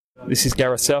This is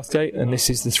Gareth Southgate, and this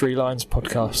is the Three Lions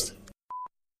podcast.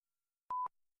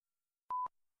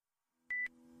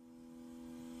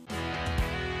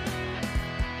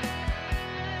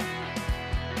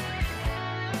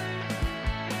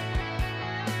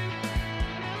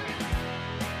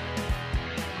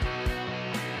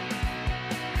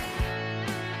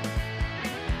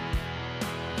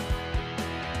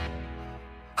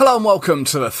 Hello and welcome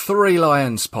to the Three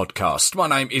Lions podcast. My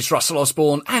name is Russell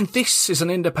Osborne and this is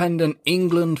an independent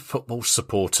England football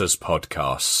supporters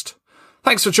podcast.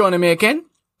 Thanks for joining me again.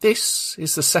 This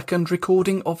is the second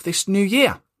recording of this new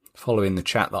year, following the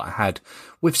chat that I had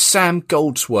with Sam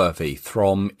Goldsworthy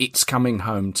from It's Coming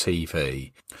Home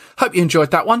TV. Hope you enjoyed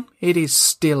that one. It is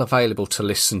still available to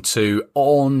listen to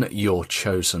on your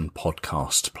chosen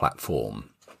podcast platform.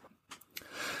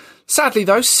 Sadly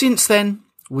though, since then,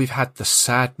 we've had the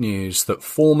sad news that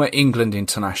former England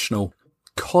international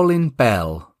Colin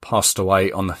Bell passed away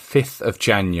on the 5th of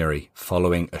January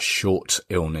following a short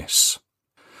illness.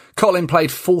 Colin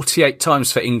played 48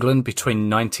 times for England between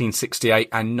 1968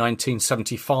 and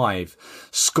 1975,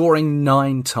 scoring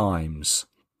 9 times.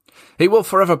 He will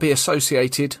forever be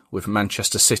associated with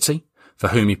Manchester City, for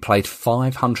whom he played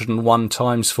 501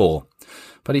 times for,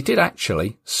 but he did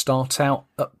actually start out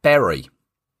at Bury.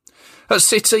 At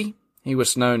City, he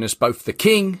was known as both the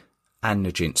King and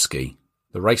Nijinsky,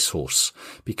 the racehorse,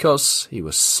 because he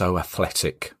was so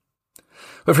athletic.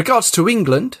 With regards to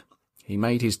England, he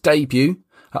made his debut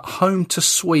at home to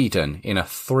Sweden in a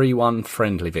 3-1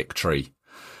 friendly victory,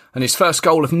 and his first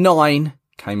goal of 9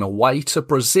 came away to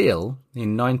Brazil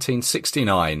in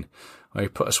 1969, where he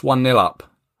put us 1-0 up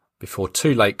before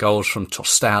 2 late goals from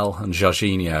Tostão and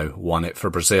Jorginho won it for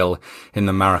Brazil in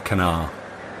the Maracanã.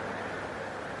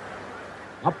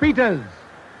 Now Peters.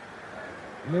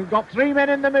 You've got 3 men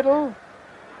in the middle.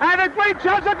 And a great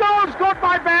chance of goal scored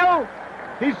by Bell.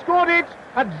 He scored it.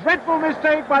 A dreadful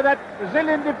mistake by that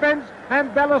Brazilian defence.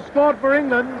 And Bell has scored for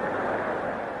England.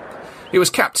 He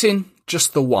was captain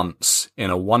just the once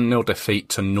in a 1-0 defeat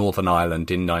to Northern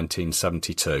Ireland in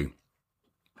 1972.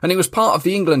 And he was part of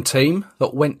the England team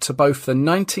that went to both the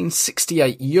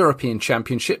 1968 European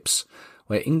Championships,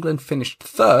 where England finished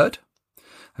 3rd,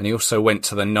 and he also went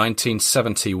to the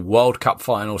 1970 World Cup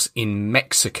finals in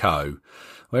Mexico,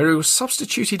 where he was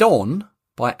substituted on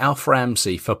by Alf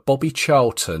Ramsey for Bobby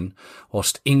Charlton,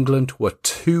 whilst England were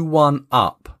 2-1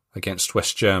 up against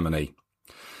West Germany.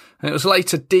 And it was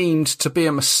later deemed to be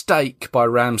a mistake by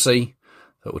Ramsey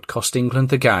that would cost England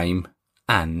the game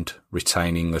and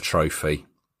retaining the trophy.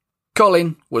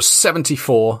 Colin was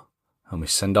 74, and we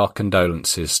send our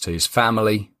condolences to his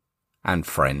family and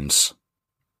friends.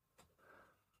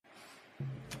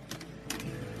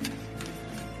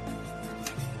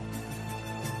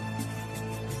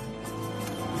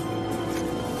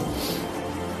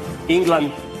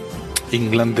 England,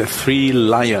 the Three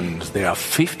Lions. They are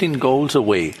 15 goals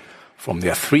away from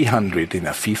their 300 in a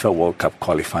FIFA World Cup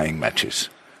qualifying matches.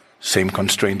 Same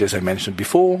constraint as I mentioned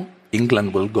before,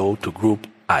 England will go to Group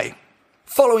I.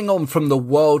 Following on from the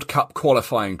World Cup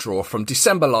qualifying draw from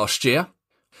December last year,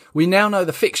 we now know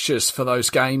the fixtures for those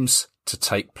games to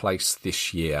take place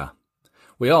this year.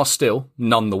 We are still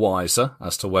none the wiser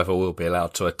as to whether we'll be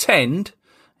allowed to attend,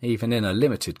 even in a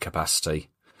limited capacity.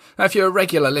 Now, if you're a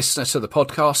regular listener to the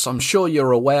podcast, I'm sure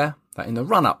you're aware that in the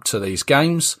run-up to these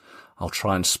games, I'll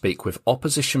try and speak with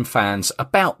opposition fans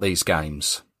about these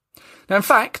games. Now, in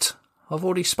fact, I've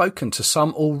already spoken to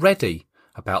some already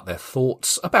about their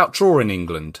thoughts about drawing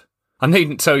England. I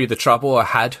needn't tell you the trouble I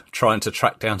had trying to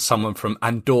track down someone from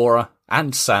Andorra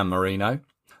and San Marino,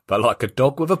 but like a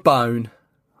dog with a bone,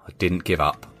 I didn't give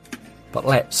up. But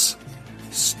let's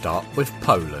start with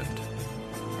Poland.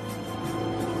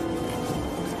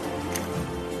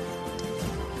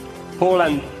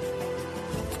 Poland,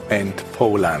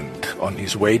 on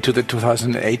his way to the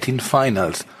 2018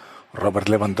 finals, Robert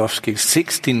Lewandowski's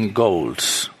 16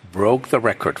 goals broke the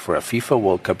record for a FIFA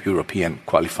World Cup European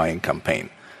qualifying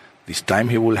campaign. This time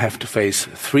he will have to face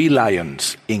Three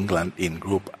Lions, England in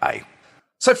Group I.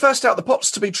 So first out the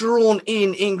pots to be drawn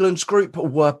in England's group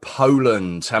were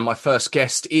Poland. And my first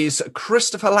guest is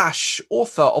Christopher Lash,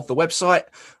 author of the website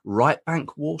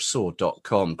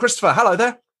rightbankwarsaw.com. Christopher, hello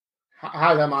there.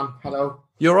 Hi there, man. Hello.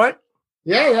 You all right?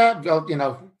 Yeah. Well,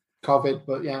 COVID,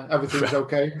 but yeah, everything's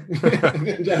okay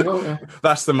in general. Yeah.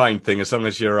 That's the main thing, as long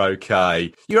as you're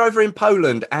okay. You're over in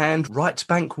Poland, and Right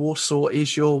Bank Warsaw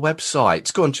is your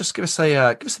website. Go on, just give us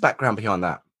the background behind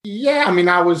that. Yeah, I mean,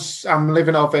 I'm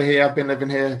living over here. I've been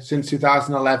living here since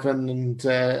 2011, and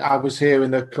I was here in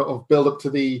the build up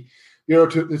to the Euro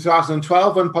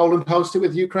 2012 when Poland hosted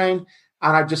with Ukraine,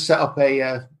 and I just set up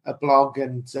a blog,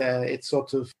 and it's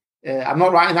sort of I'm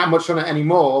not writing that much on it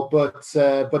anymore, but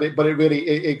it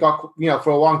really got, for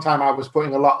a long time I was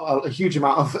putting a huge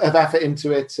amount of effort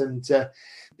into it, and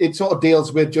it sort of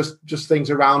deals with just things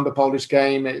around the Polish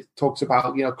game. It talks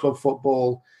about club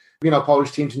football,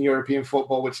 Polish teams in European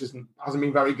football, which hasn't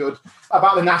been very good.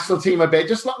 About the national team a bit,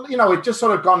 just it just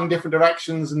sort of gone in different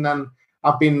directions, and then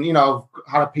I've been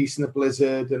had a piece in the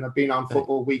Blizzard, and I've been on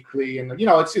Football Weekly, and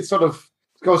it sort of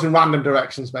goes in random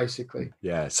directions basically.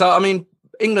 Yeah. So I mean,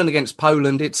 England against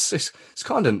Poland, it's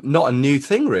kind of not a new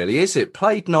thing, really, is it?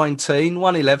 Played 19,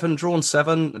 won 11, drawn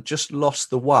 7, just lost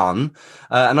the 1.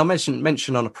 And I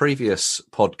mentioned on a previous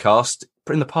podcast,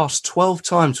 in the past 12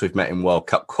 times we've met in World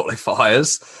Cup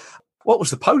qualifiers. What was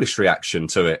the Polish reaction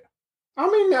to it? I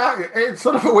mean, it's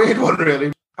sort of a weird one,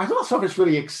 really. I don't know if it's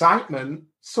really excitement.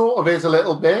 Sort of is a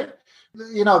little bit.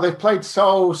 They've played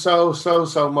so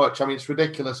much. I mean, it's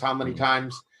ridiculous how many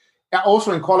times.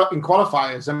 Also in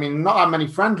qualifiers, I mean, not that many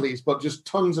friendlies, but just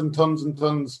tons and tons and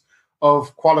tons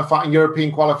of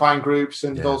European qualifying groups,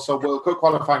 and also World Cup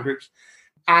qualifying groups.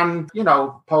 And,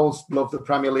 Poles love the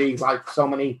Premier League like so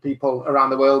many people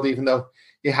around the world, even though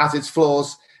it has its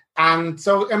flaws. And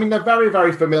so, I mean, they're very,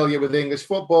 very familiar with English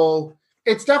football.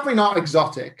 It's definitely not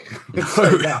exotic.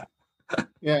 For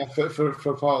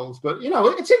Poles. But,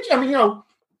 it's interesting. I mean, a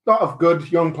lot of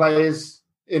good young players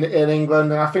in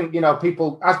England, and I think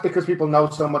because people know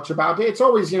so much about it, it's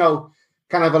always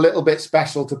kind of a little bit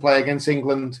special to play against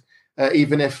England,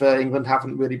 even if England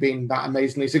haven't really been that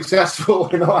amazingly successful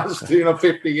in the last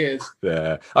 50 years.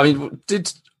 Yeah, I mean,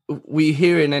 did we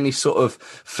hearing any sort of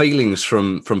feelings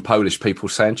from Polish people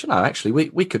saying, actually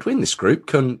we could win this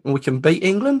group, we can beat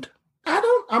England?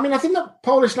 I think the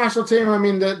Polish national team, I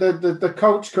mean, the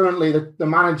coach currently, the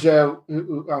manager,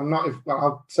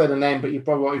 I'll say the name, but you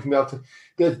probably won't even be able to.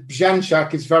 The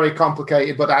Brzęczak is very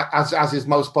complicated, but as is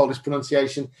most Polish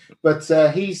pronunciation. But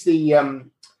he's the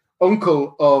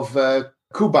uncle of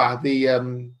Kuba,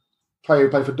 the player who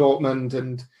played for Dortmund,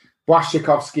 and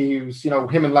Błaszczykowski, who's,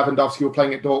 him and Lewandowski were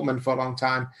playing at Dortmund for a long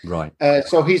time. Right.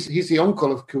 So he's the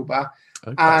uncle of Kuba,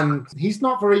 and he's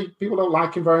not people don't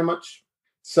like him very much.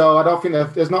 So I don't think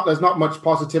there's not much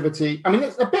positivity. I mean,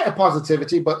 there's a bit of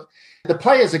positivity, but the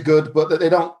players are good, but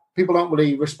people don't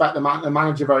really respect the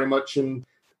manager very much. And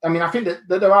I mean, I think that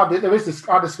there are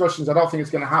discussions. I don't think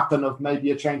it's going to happen of maybe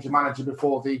a change of manager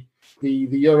before the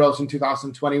Euros in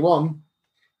 2021.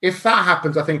 If that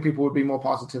happens, I think people would be more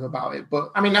positive about it.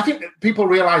 But I mean, I think that people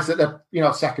realise that they're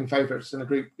second favourites in the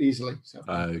group easily. So.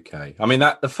 Okay, I mean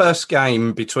the first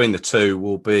game between the two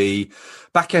will be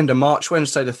back end of March,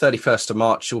 Wednesday the 31st of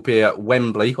March. Will be at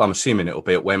Wembley. Well, I'm assuming it will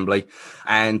be at Wembley,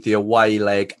 and the away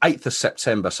leg 8th of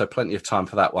September. So plenty of time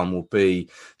for that one. Will be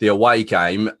the away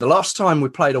game. The last time we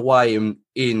played away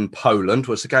in Poland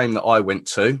was the game that I went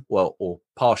to. Well, or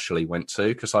partially went to,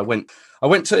 because I went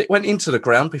into the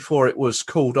ground before it was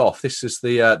called off. This is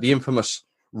the infamous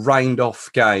rained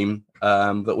off game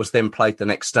that was then played the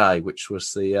next day, which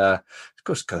was of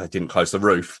course, because they didn't close the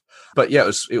roof. But yeah,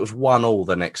 it was 1-1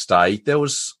 the next day. There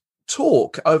was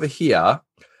talk over here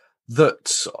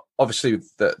that obviously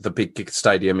the big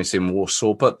stadium is in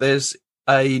Warsaw, but there's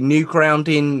a new ground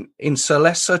in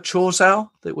Solesa, Chorzów,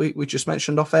 that we just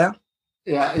mentioned off air.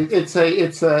 Yeah, it's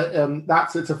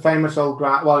a famous old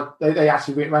ground. Well, they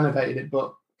actually renovated it,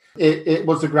 but it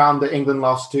was the ground that England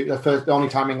lost to. The only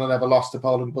time England ever lost to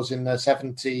Poland was in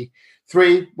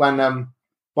 '73 when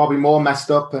Bobby Moore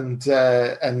messed up and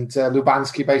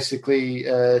Lubanski basically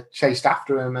chased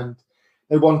after him, and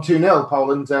they won 2-0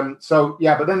 Poland.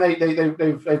 But then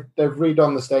they've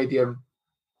redone the stadium.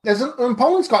 And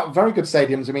Poland's got very good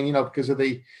stadiums. I mean, because of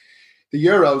the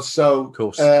Euros, so of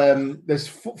course. There's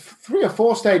 3 or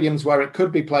 4 stadiums where it could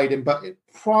be played in, but it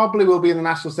probably will be in the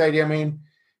national stadium. I mean,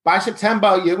 by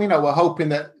September, we're hoping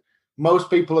that most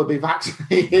people will be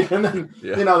vaccinated, and then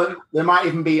there might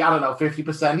even be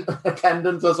 50%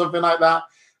 attendance or something like that.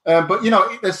 But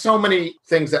there's so many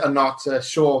things that are not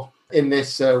sure in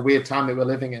this weird time that we're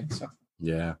living in. So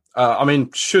yeah, I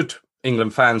mean, should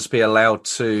England fans be allowed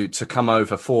to come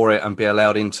over for it and be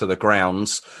allowed into the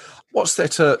grounds? What's there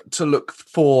to look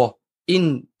for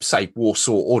in, say,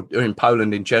 Warsaw or in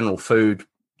Poland in general? Food,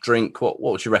 drink. What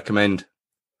would you recommend?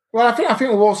 Well, I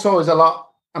think Warsaw is a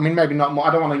lot. I mean, maybe not more.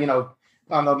 I don't want to,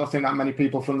 I don't think that many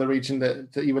people from the region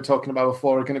that you were talking about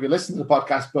before are going to be listening to the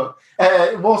podcast. But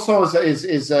Warsaw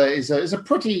is a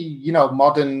pretty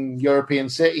modern European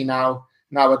city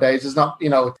nowadays. It's not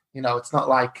it's not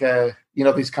like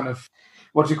these kind of,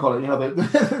 what do you call it?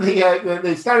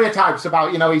 The stereotypes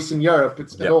about Eastern Europe.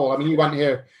 At all. I mean, you went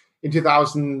here in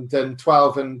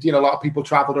 2012, and a lot of people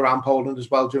travelled around Poland as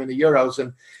well during the Euros,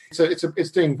 and so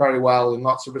it's doing very well in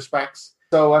lots of respects.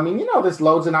 So, I mean, there's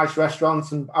loads of nice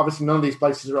restaurants, and obviously none of these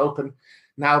places are open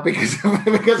now because of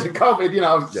COVID,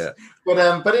 Yeah.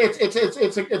 But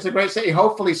it's a great city.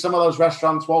 Hopefully some of those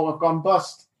restaurants won't have gone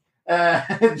bust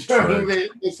during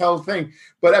this whole thing.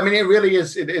 But I mean, it really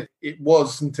is. It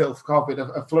was until COVID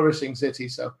a flourishing city.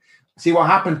 So see what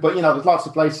happens. But there's lots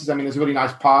of places. I mean, there's a really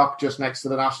nice park just next to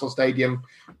the National Stadium,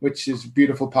 which is a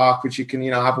beautiful park, which you can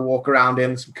have a walk around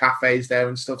in. Some cafes there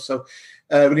and stuff. So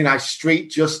really nice street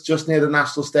just near the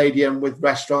National Stadium with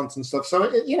restaurants and stuff. So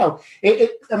I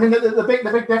mean, the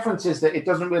big difference is that it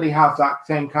doesn't really have that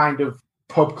same kind of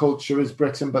pub culture as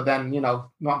Britain. But then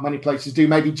not many places do.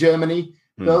 Maybe Germany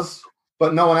does,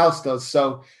 but no one else does.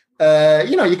 So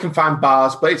you can find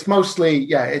bars, but it's mostly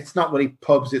it's not really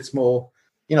pubs. It's more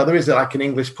there is like an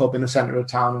English pub in the centre of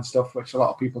town and stuff, which a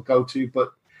lot of people go to.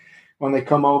 But when they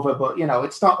come over, but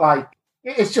it's not like.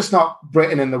 It's just not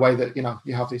Britain in the way that,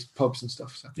 you have these pubs and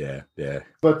stuff. So. Yeah.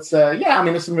 But, I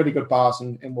mean, there's some really good bars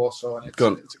in Warsaw, and it's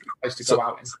a good place to go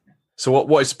out in. So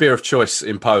what is beer of choice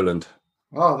in Poland?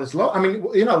 Oh, there's a lot. I mean,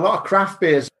 a lot of craft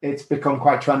beers. It's become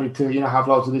quite trendy to, have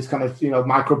loads of these kind of,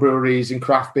 microbreweries and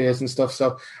craft beers and stuff.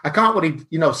 So I can't really,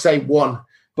 say one,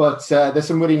 but there's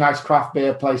some really nice craft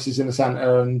beer places in the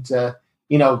centre, and,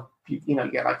 you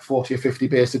get like 40 or 50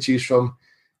 beers to choose from.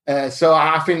 So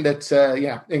I think that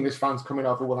English fans coming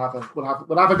over will have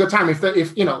a good time if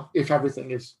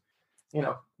everything is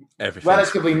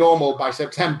relatively normal by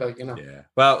September. Yeah.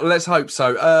 Well, let's hope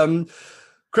so.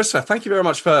 Christopher, thank you very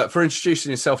much for introducing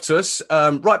yourself to us.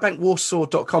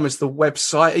 Rightbankwarsaw.com is the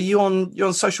website. Are you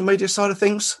on social media side of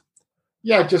things?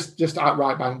 Yeah, just at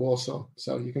Right Bank Warsaw,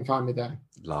 so you can find me there.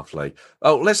 Lovely.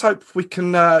 Oh, let's hope we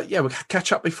can we'll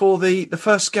catch up before the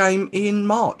first game in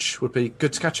March. Would be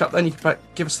good to catch up then. You can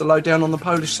give us the lowdown on the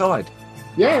Polish side.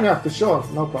 Yeah, for sure.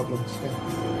 No problems. Yeah.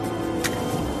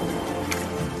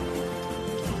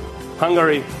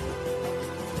 Hungary.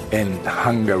 In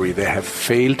Hungary, they have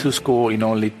failed to score in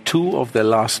only 2 of their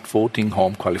last 14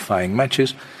 home qualifying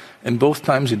matches, and both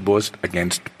times it was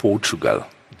against Portugal.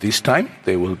 This time,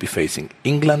 they will be facing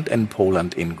England and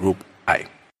Poland in Group I.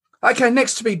 Okay,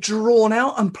 next to be drawn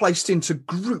out and placed into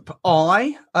Group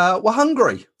I were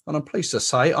Hungary. And I'm pleased to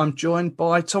say I'm joined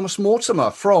by Thomas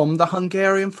Mortimer from the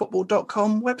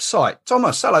HungarianFootball.com website.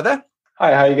 Thomas, hello there.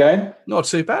 Hi, how are you going? Not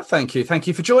too bad, thank you. Thank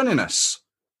you for joining us.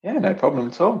 Yeah, no problem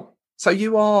at all. So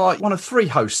you are one of 3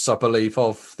 hosts, I believe,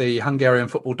 of the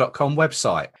HungarianFootball.com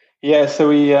website. Yeah, so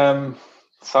we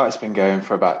site's been going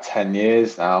for about 10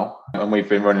 years now, and we've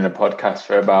been running a podcast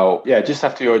for about just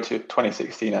after Euro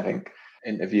 2016, I think,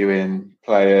 interviewing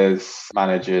players,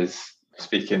 managers,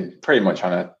 speaking pretty much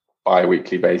on a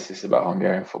bi-weekly basis about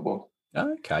Hungarian football.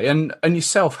 Okay, and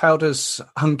yourself, how does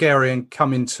Hungarian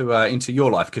come into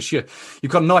your life? Because you've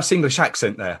got a nice English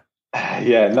accent there.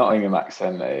 Yeah, Nottingham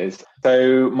accent it is.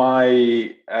 So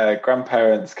my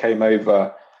grandparents came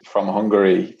over from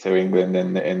Hungary to England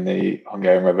in the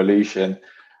Hungarian Revolution,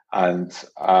 and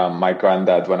my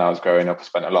granddad, when I was growing up, I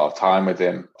spent a lot of time with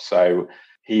him. So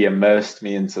he immersed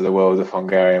me into the world of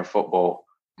Hungarian football.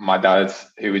 My dad,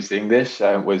 who was English,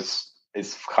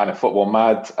 is kind of football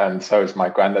mad, and so is my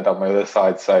granddad on my other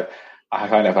side. So I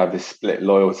kind of have this split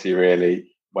loyalty,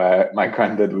 really, where my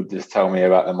granddad would just tell me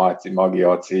about the mighty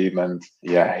Magyar team, and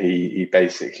he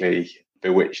basically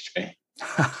bewitched me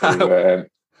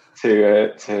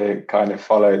to kind of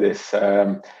follow this,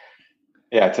 to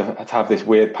have this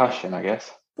weird passion, I guess.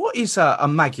 What is a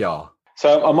Magyar?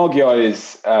 So a Magyar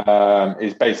is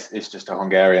just a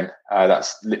Hungarian.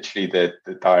 That's literally the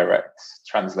direct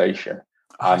translation.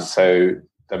 And so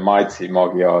the mighty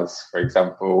Magyars, for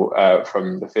example,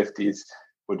 from the 50s,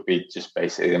 would be just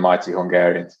basically the mighty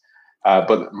Hungarians.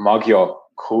 But Magyar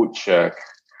culture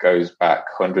goes back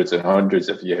hundreds and hundreds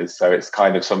of years. So it's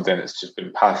kind of something that's just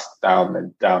been passed down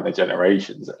the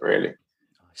generations, really.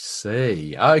 I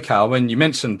see. Okay, when you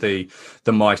mentioned the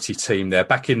mighty team there,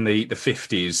 back in the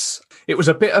 50s, it was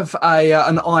a bit of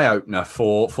an eye-opener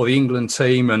for the England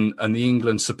team and the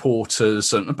England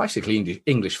supporters and basically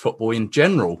English football in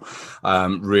general,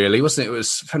 really, wasn't it? It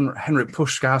was Henrik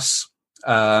Puskás,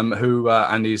 who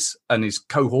and his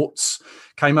cohorts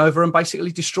came over and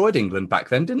basically destroyed England back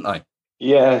then, didn't they?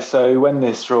 Yeah, so when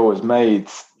this draw was made,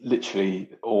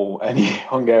 literally all any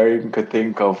Hungarian could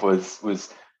think of was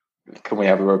can we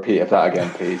have a repeat of that again,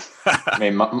 please? I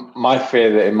mean, my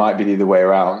fear that it might be the other way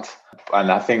around.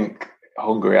 And I think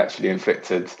Hungary actually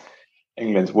inflicted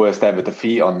England's worst ever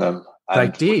defeat on them.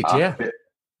 And they did, yeah.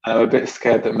 I'm a bit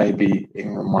scared that maybe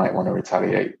England might want to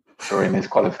retaliate during this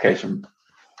qualification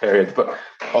period. But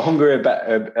Hungary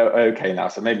are okay now,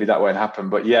 so maybe that won't happen.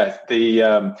 But yeah,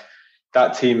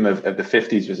 that team of the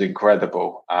 50s was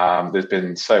incredible. There's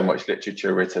been so much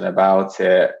literature written about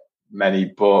it, many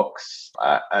books,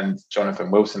 and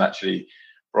Jonathan Wilson actually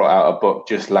brought out a book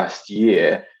just last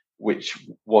year, which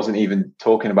wasn't even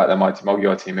talking about the mighty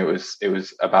Magyar team. It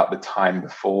was about the time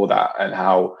before that and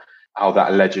how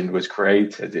that legend was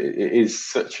created. It is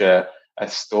such a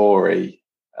story,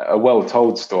 a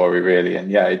well-told story, really.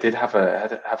 And yeah, it did have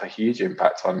a huge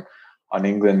impact on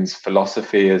England's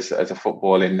philosophy as a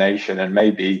footballing nation. And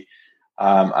maybe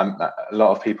a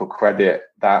lot of people credit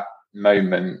that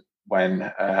moment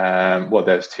when,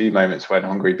 there's two moments when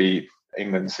Hungary beat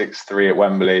England 6-3 at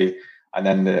Wembley, and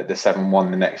then the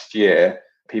 7-1 the next year.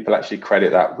 People actually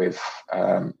credit that with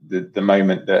the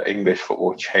moment that English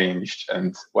football changed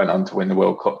and went on to win the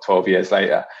World Cup 12 years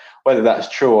later. Whether that's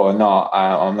true or not,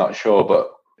 I'm not sure, but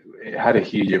it had a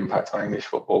huge impact on English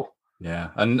football. Yeah,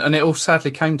 and it all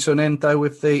sadly came to an end, though,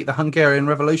 with the Hungarian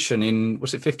Revolution in,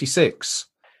 was it 56?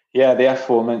 Yeah, the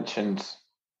aforementioned,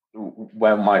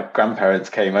 when my grandparents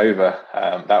came over,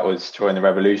 that was during the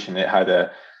revolution. It had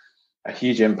a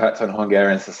huge impact on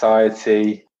Hungarian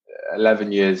society.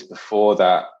 11 years before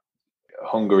that,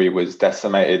 Hungary was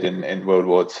decimated in World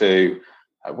War II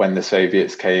when the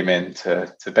Soviets came in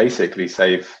to basically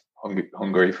save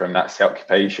Hungary from Nazi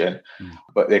occupation.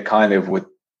 But they kind of were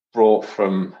brought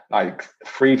from,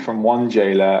 freed from one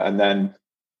jailer and then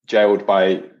jailed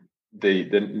by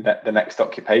the next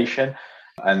occupation.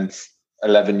 And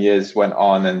 11 years went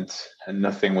on and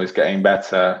nothing was getting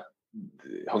better.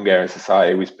 Hungarian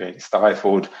society was being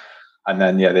stifled. And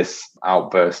then, this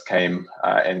outburst came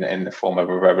in the form of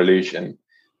a revolution,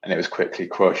 and it was quickly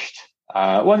crushed.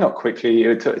 Not quickly,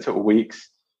 it took weeks,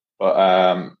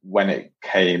 but when it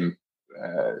came,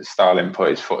 Stalin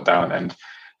put his foot down, and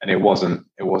it wasn't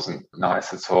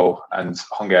nice at all. And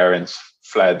Hungarians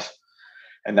fled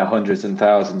in their hundreds and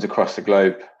thousands across the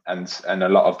globe, and a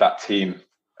lot of that team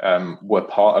were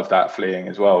part of that fleeing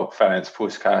as well. Ferenc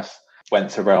Puskás went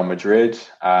to Real Madrid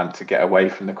to get away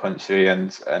from the country,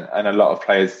 and a lot of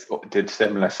players did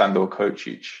similar. Sandor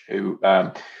Kocic, who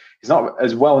is not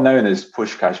as well known as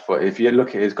Puskás, but if you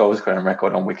look at his goal scoring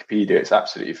record on Wikipedia, it's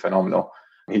absolutely phenomenal.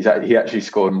 He actually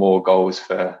scored more goals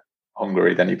for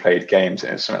Hungary than he played games, and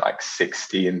it was something like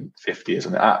 60 and 50 or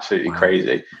something absolutely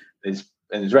crazy.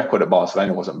 His record at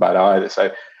Barcelona wasn't bad either.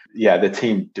 So yeah, the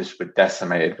team just were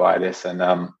decimated by this,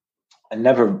 and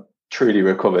never truly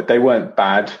recovered. They weren't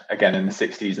bad again in the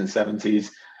 60s and 70s,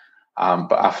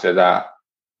 but after that,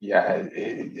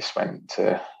 it just went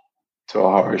to a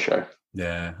horror show.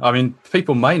 Yeah, I mean,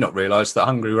 people may not realise that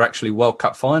Hungary were actually World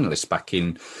Cup finalists back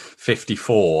in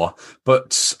 ~54,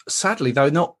 but sadly, though,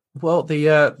 not well.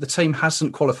 The team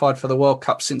hasn't qualified for the World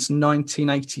Cup since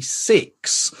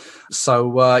 1986.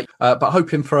 So, but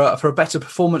hoping for a better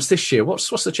performance this year.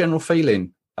 What's the general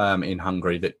feeling in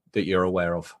Hungary that you're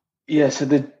aware of? Yeah, so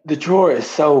the draw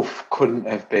itself couldn't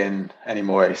have been any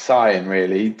more exciting,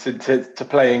 really. To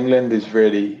play England is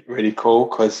really, really cool,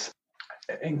 because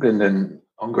England and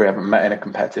Hungary haven't met in a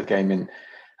competitive game in,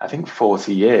 I think,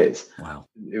 40 years. Wow.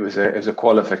 It was a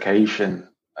qualification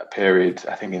period,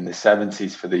 I think, in the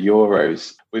 70s for the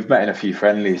Euros. We've met in a few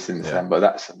friendlies since then, but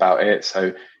that's about it.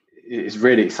 So it's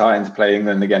really exciting to play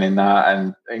England again in that,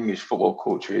 and English football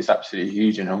culture is absolutely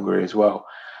huge in Hungary as well.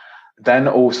 Then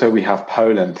also we have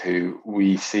Poland, who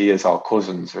we see as our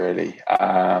cousins, really.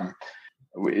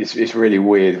 It's really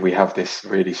weird. We have this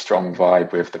really strong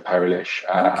vibe with the Polish.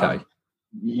 Okay.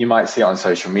 You might see it on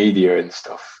social media and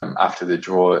stuff after the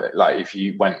draw. Like, if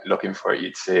you went looking for it,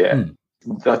 you'd see it.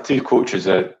 The two cultures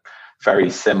are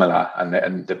very similar,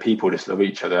 and the people just love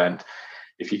each other. And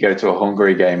if you go to a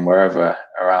Hungary game wherever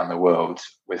around the world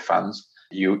with fans,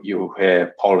 you'll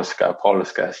hear Polska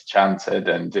chanted,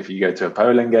 and if you go to a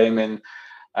Poland game in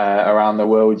around the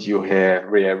world, you'll hear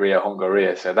Ria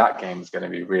Hungaria. So that game is going to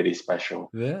be really special.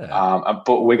 Yeah.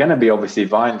 But we're going to be obviously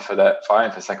vying for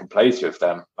second place with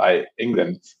them. Like,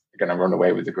 England are going to run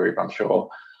away with the group, I'm sure.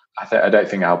 I don't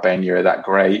think Albania are that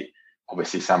great.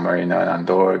 Obviously, San Marino and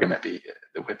Andorra are going to be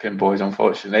the whipping boys,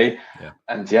 unfortunately. Yeah.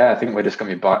 And I think we're just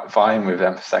going to be vying with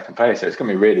them for second place. So it's going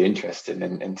to be really interesting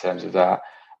in terms of that.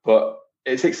 But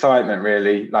it's excitement,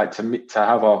 really, like to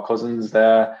have our cousins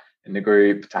there in the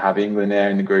group, to have England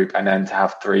there in the group, and then to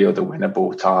have 3 other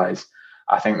winnable ties.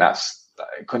 I think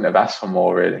couldn't have asked for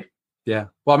more, really. Yeah.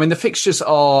 Well, I mean, the fixtures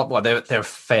are, they're a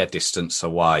fair distance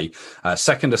away.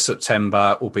 2nd of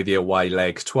September will be the away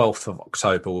leg. 12th of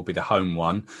October will be the home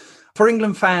one. For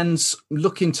England fans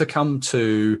looking to come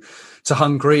to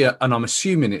Hungary, and I'm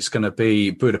assuming it's going to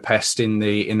be Budapest in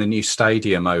the new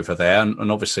stadium over there,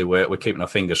 and obviously we're keeping our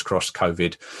fingers crossed,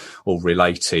 COVID all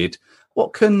related.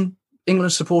 What can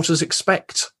England supporters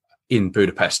expect in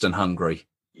Budapest and Hungary?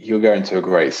 You're going to a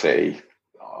great city,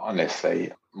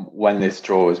 honestly. When this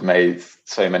draw was made,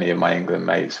 so many of my England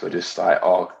mates were just like,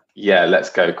 oh, yeah, let's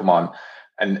go, come on.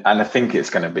 And I think it's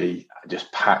going to be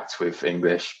just packed with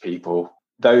English people.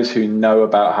 Those who know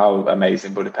about how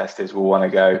amazing Budapest is will want to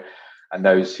go, and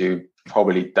those who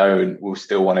probably don't will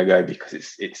still want to go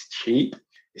because it's cheap.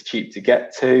 It's cheap to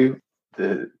get to.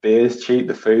 The beer's cheap,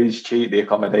 the food's cheap, the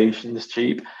accommodation's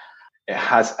cheap. It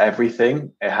has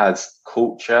everything. It has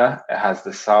culture. It has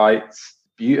the sights,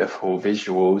 beautiful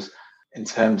visuals. In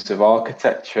terms of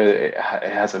architecture, it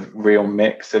has a real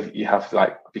mix of, you have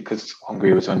because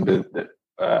Hungary was under the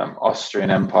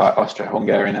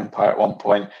Austro-Hungarian Empire at one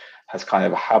point, has kind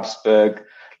of a Habsburg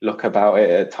look about it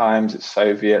at times. It's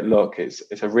Soviet look. It's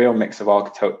a real mix of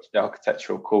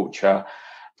architectural culture.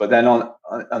 But then on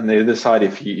the other side,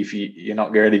 if you're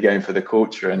not really going for the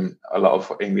culture, and a lot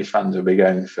of English fans will be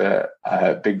going for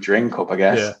a big drink up, I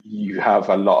guess, you have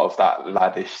a lot of that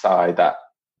laddish side, that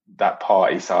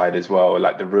party side as well.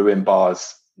 Like the ruin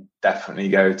bars, definitely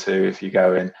go to if you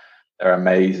go in. They're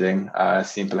amazing.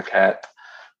 Simplicat,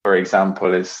 for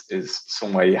example, is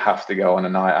somewhere you have to go on a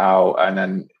night out, and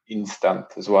then Instant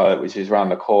as well, which is around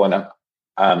the corner.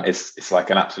 It's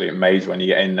like an absolute maze when you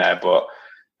get in there, but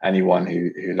anyone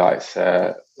who likes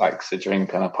a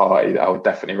drink and a party, I would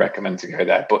definitely recommend to go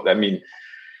there. But I mean,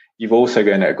 you've also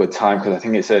going at a good time, because I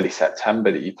think it's early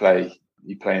September that you play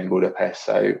in Budapest,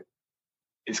 so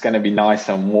it's going to be nice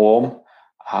and warm.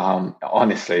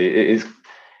 Honestly, it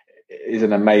is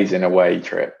an amazing away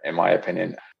trip, in my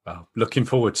opinion. Well, looking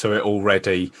forward to it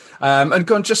already. And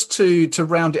Gon, just to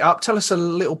round it up, tell us a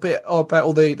little bit about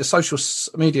all the social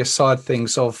media side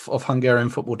things of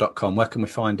HungarianFootball.com. Where can we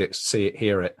find it, see it,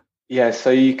 hear it? Yeah, so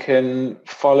you can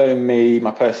follow me, my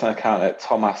personal account, at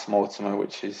Thomas Mortimer,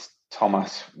 which is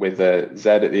Thomas with a Z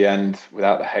at the end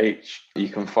without the H. You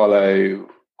can follow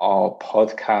our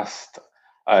podcast.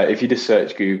 If you just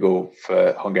search Google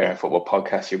for Hungarian Football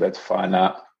Podcast, you'll be able to find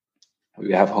that.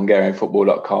 We have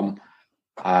HungarianFootball.com.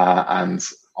 And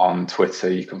on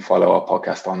Twitter, you can follow our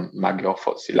podcast on Magyar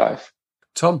Footsie Live.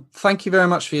 Tom, thank you very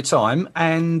much for your time.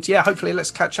 And yeah, hopefully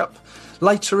let's catch up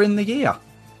later in the year.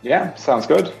 Yeah, sounds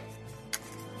good.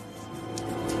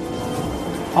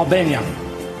 Albania,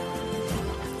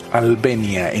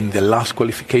 in the last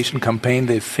qualification campaign,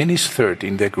 they finished third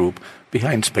in their group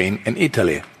behind Spain and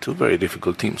Italy. Two very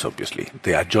difficult teams, obviously.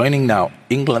 They are joining now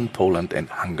England, Poland and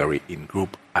Hungary in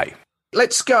Group I.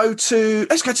 Let's go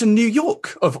to New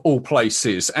York, of all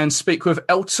places, and speak with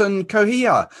Elton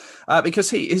Kohia, because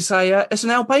he is an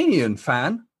Albanian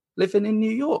fan living in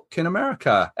New York in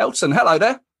America. Elton, hello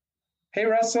there. Hey,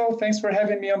 Russell. Thanks for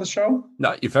having me on the show.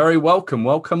 No, you're very welcome.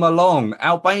 Welcome along.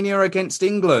 Albania against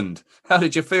England. How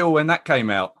did you feel when that came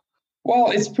out?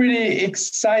 Well, it's pretty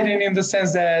exciting in the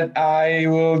sense that I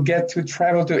will get to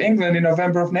travel to England in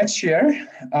November of next year.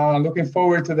 Looking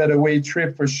forward to that away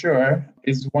trip for sure.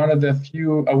 It's one of the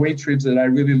few away trips that I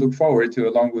really look forward to,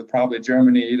 along with probably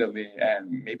Germany, Italy,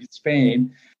 and maybe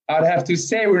Spain. I'd have to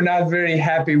say we're not very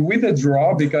happy with the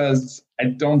draw, because I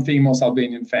don't think most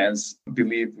Albanian fans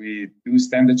believe we do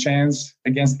stand a chance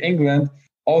against England.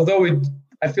 Although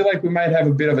I feel like we might have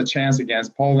a bit of a chance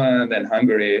against Poland and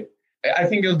Hungary. I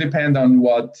think it'll depend on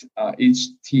what each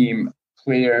team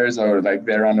players or like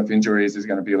their run of injuries is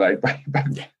going to be like by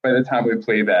the time we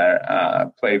play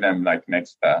them like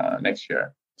next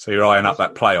year. So you're eyeing up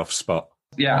that playoff spot.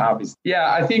 Yeah, obviously.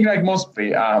 Yeah, I think like most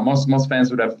fans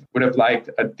would have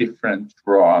liked a different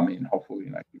draw. I mean,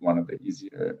 hopefully like one of the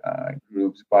easier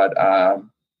groups. But I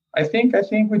think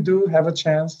we do have a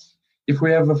chance if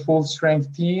we have a full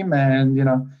strength team, and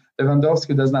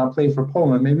Lewandowski does not play for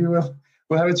Poland. Maybe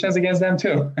we'll have a chance against them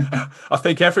too. I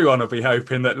think everyone will be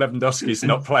hoping that Lewandowski's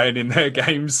not playing in their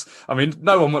games. I mean,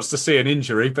 no one wants to see an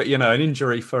injury, but an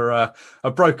injury for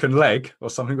a broken leg or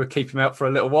something would keep him out for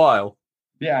a little while.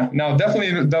 Yeah, no,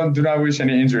 definitely do not wish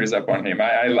any injuries upon him.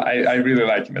 I really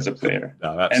like him as a player.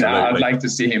 No, absolutely. And I'd like to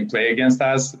see him play against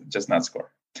us, just not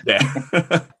score. Yeah.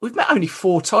 We've met only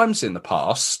 4 times in the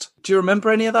past. Do you remember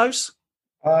any of those?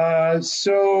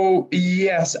 So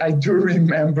yes, I do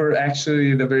remember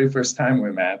actually the very first time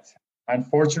we met.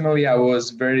 Unfortunately, I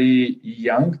was very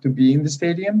young to be in the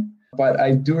stadium, but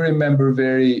I do remember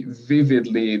very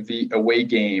vividly the away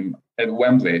game at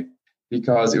Wembley,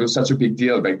 because it was such a big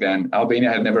deal back then.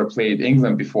 Albania had never played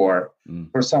England before.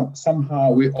 For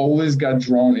somehow we always got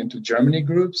drawn into Germany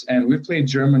groups, and we played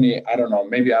Germany, I don't know,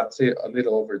 maybe I'd say a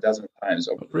little over a dozen times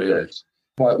over the years.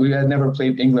 But we had never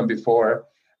played England before.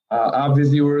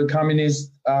 Obviously, we were a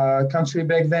communist country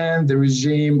back then. The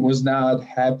regime was not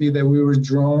happy that we were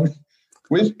drawn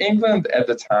with England at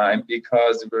the time,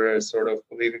 because we're sort of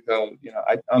political,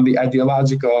 on the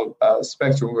ideological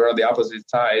spectrum, we're on the opposite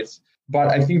sides. But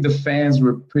I think the fans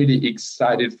were pretty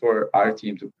excited for our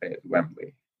team to play at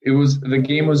Wembley. The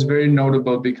game was very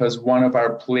notable because one of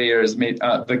our players made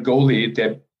the goalie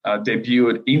that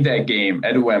debuted in that game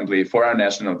at Wembley for our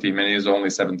national team, and he was only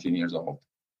 17 years old.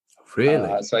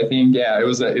 Really? So I think, it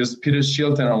was Peter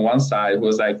Shilton on one side,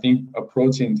 was I think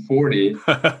approaching 40,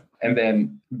 and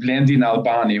then Blendin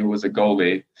Albani, who was a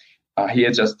goalie, he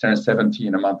had just turned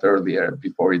 17 a month earlier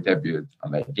before he debuted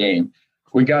on that game.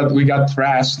 We got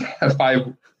thrashed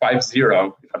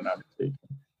 5-0, if I'm not mistaken.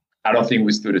 I don't think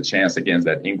we stood a chance against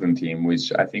that England team,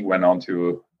 which I think went on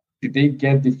to. Did they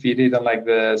get defeated on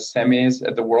the semis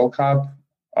at the World Cup,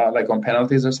 on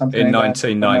penalties or something? In like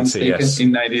 1990, that? yes.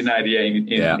 In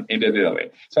 1990, in Italy.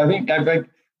 So I think that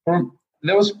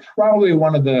was probably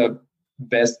one of the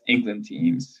best England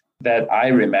teams that I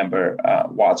remember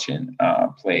watching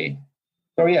play.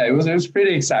 So yeah, it was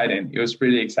pretty exciting.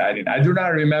 I do not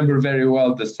remember very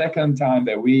well the second time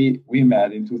that we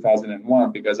met in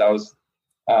 2001, because I was,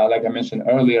 like I mentioned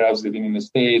earlier, I was living in the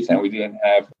States and we didn't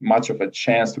have much of a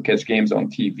chance to catch games on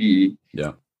TV.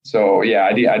 Yeah. So yeah,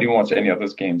 I didn't watch any of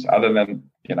those games other than,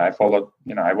 I followed,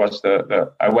 I watched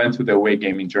I went to the away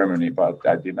game in Germany, but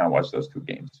I did not watch those two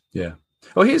games. Yeah.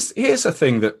 Well, here's a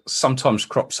thing that sometimes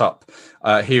crops up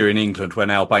here in England when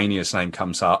Albania's name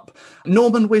comes up.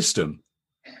 Norman Wisdom.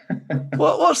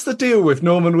 What's the deal with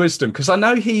Norman Wisdom? Because I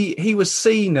know he was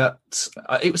seen at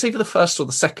it was either the first or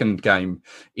the second game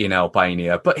in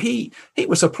Albania, but he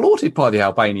was applauded by the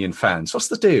Albanian fans. What's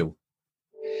the deal?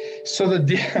 So the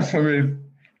deal with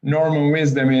Norman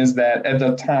Wisdom is that at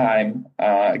the time,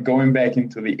 going back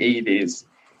into the 80s,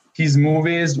 his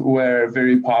movies were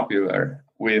very popular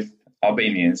with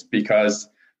Albanians because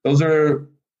those are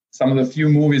some of the few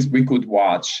movies we could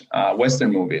watch,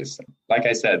 Western movies. Like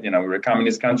I said, we're a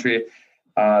communist country.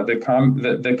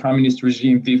 The communist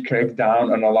regime did crack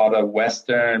down on a lot of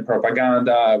Western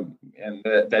propaganda, and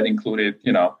that included,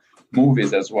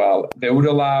 movies as well. They would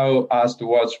allow us to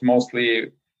watch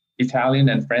mostly Italian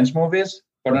and French movies,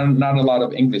 but not a lot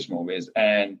of English movies.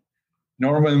 And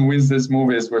Norman Wisdom's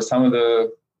movies were some of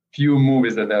the few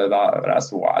movies that they allowed us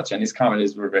to watch, and his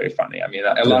comedies were very funny. I mean,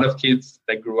 a lot of kids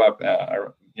that grew up,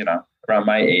 around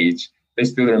my age, they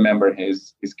still remember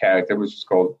his character, which is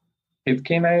called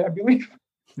Pitkini, I believe.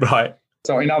 Right.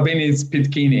 So in Albania, it's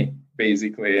Pitkini,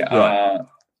 basically. Right.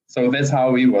 So that's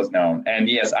how he was known. And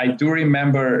yes, I do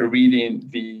remember reading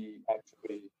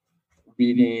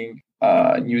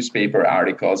newspaper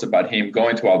articles about him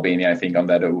going to Albania, I think, on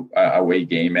that away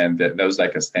game. And that was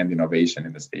like a standing ovation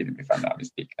in the stadium, if I'm not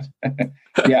mistaken.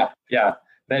 Yeah.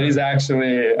 That is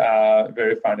actually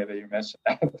very funny that you mentioned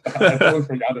that. I totally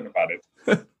forgotten about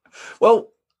it.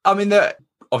 Well, I mean,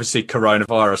 obviously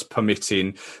coronavirus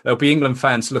permitting, there'll be England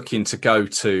fans looking to go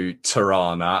to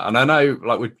Tirana. And I know,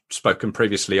 like we've spoken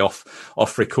previously off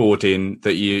recording,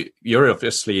 that you're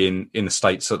obviously in the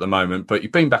States at the moment, but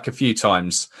you've been back a few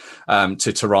times to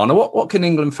Tirana. What can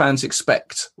England fans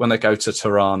expect when they go to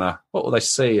Tirana? What will they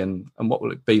see and what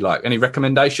will it be like? Any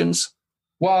recommendations?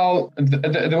 Well,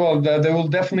 there will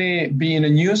definitely be in a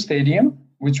new stadium,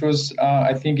 which was,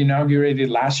 I think, inaugurated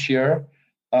last year.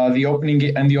 The opening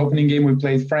game we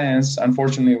played France.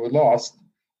 Unfortunately, we lost.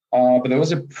 But there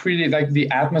was a pretty, the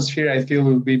atmosphere, I feel,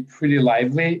 will be pretty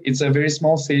lively. It's a very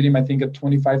small stadium, I think a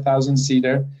 25,000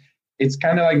 seater. It's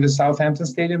kind of like the Southampton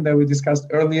Stadium that we discussed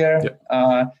earlier. Yep.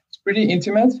 It's pretty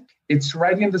intimate. It's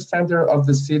right in the center of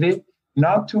the city,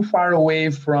 not too far away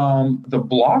from the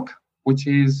block, which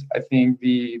is, I think,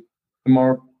 the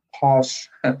more posh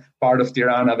part of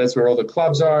Tirana. That's where all the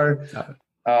clubs are,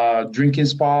 drinking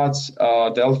spots.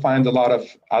 They'll find a lot of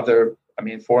other,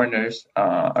 foreigners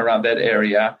around that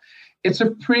area. It's a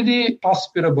pretty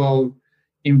hospitable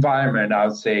environment, I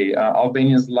would say.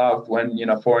 Albanians love when,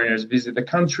 foreigners visit the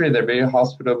country. They're very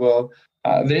hospitable.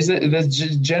 There's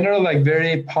general,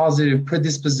 very positive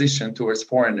predisposition towards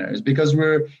foreigners because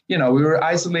we were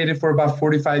isolated for about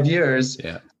 45 years.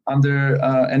 Yeah. Under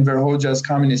Enver Hoxha's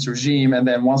communist regime, and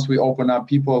then once we open up,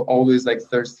 people always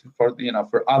thirst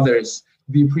for others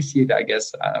to be appreciated, I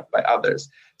guess, by others.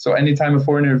 So anytime a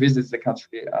foreigner visits the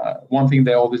country, one thing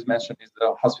they always mention is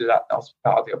the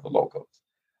hospitality of the locals.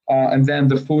 And then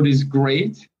the food is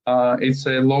great. It's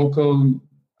a local,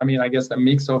 I guess a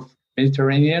mix of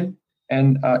Mediterranean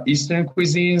and Eastern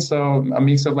cuisine. So a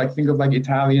mix of think of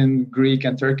Italian, Greek,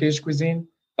 and Turkish cuisine.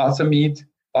 Lots of meat,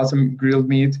 lots of grilled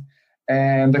meat.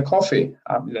 And the coffee,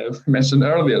 that I mentioned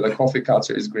earlier, the coffee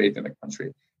culture is great in the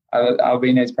country.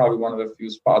 Albania is probably one of the few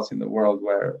spots in the world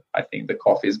where I think the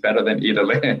coffee is better than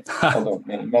Italy. Although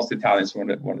most Italians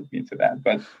wanted me to that,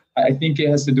 but I think it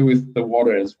has to do with the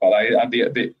water as well.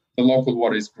 The local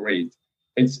water is great.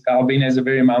 Albania is a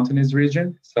very mountainous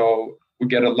region, so we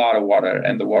get a lot of water,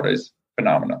 and the water is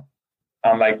phenomenal.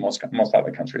 Unlike most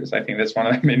other countries, I think that's one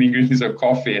of the main ingredients of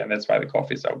coffee, and that's why the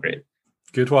coffee is so great.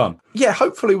 Good one. Yeah,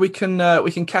 hopefully we can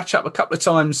catch up a couple of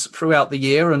times throughout the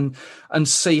year and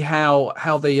see how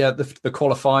the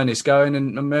qualifying is going,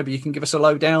 and maybe you can give us a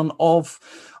lowdown of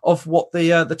what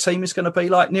the team is going to be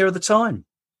like nearer the time.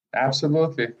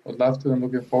 Absolutely, would love to. I'm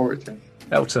looking forward to it.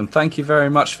 Elton, thank you very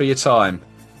much for your time.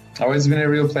 Always been a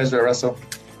real pleasure, Russell.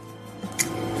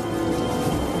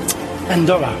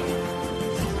 Andorra.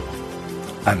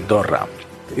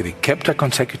 They kept a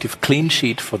consecutive clean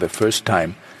sheet for the first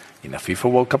time in a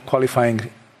FIFA World Cup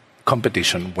qualifying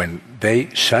competition when they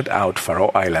shut out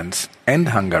Faroe Islands and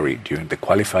Hungary during the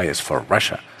qualifiers for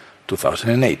Russia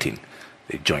 2018.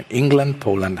 They joined England,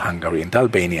 Poland, Hungary and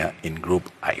Albania in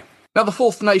Group I. Now, the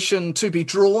fourth nation to be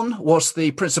drawn was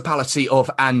the Principality of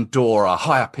Andorra,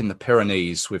 high up in the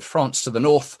Pyrenees, with France to the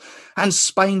north and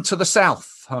Spain to the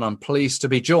south. And I'm pleased to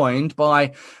be joined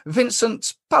by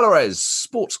Vincent Pallarès,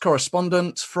 sports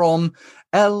correspondent from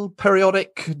El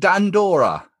Periòdic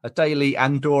d'Andorra, a daily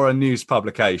Andorra news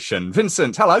publication.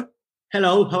 Vincent, hello.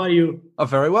 Hello, how are you? Oh,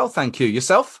 very well, thank you.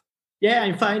 Yourself? Yeah,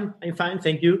 I'm fine,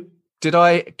 thank you. Did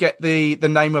I get the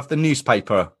name of the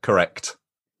newspaper correct?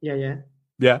 Yeah.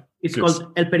 Yeah? It's Good.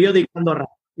 called El Periòdic d'Andorra.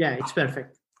 Yeah, it's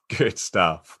perfect. Good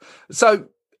stuff. So,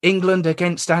 England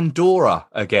against Andorra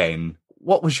again.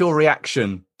 What was your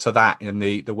reaction to that in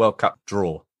the World Cup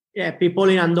draw? Yeah, people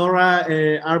in Andorra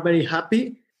are very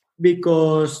happy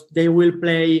because they will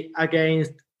play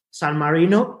against San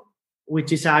Marino,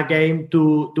 which is a game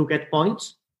to get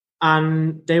points.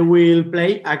 And they will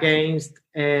play against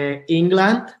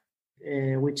England,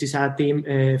 which is a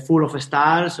team full of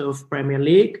stars of Premier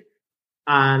League,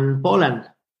 and Poland,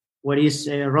 where is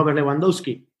Robert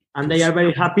Lewandowski. And they are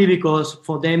very happy because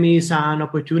for them is an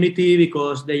opportunity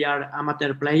because they are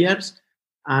amateur players.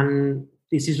 And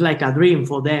this is like a dream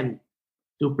for them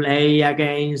to play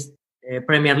against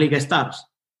Premier League stars.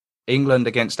 England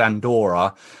against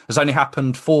Andorra has only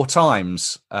happened 4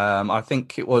 times. I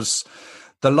think it was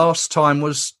the last time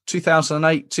was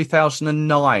 2008,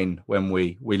 2009 when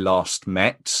we last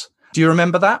met. Do you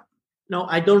remember that? No,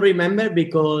 I don't remember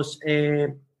because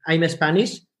I'm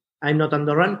Spanish. I'm not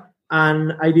Andorran.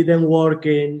 And I didn't work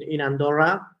in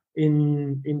Andorra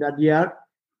in that year.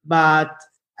 But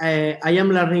I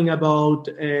am learning about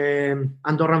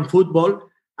Andorran football,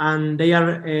 and they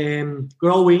are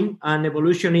growing and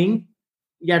evolutioning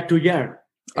year to year.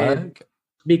 Okay.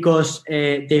 Because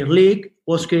their league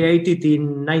was created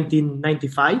in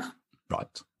 1995.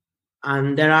 Right.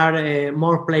 And there are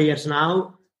more players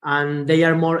now, and they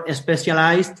are more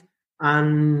specialized,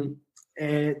 and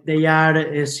they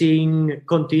are seeing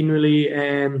continually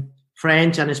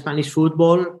French and Spanish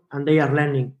football, and they are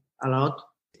learning a lot.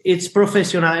 It's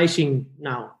professionalizing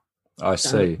now. I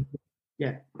see.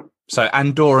 Yeah. So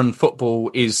Andorran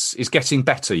football is getting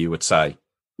better, you would say?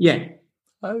 Yeah.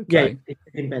 Okay. Yeah, it's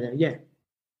getting better, yeah.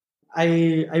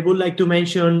 I would like to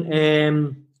mention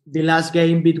the last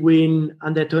game between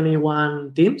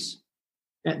under-21 teams,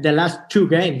 the last 2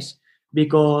 games,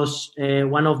 because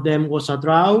one of them was a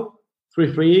draw,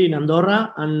 3-3 in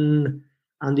Andorra, and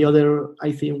the other,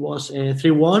 I think, was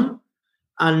 3-1.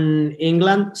 And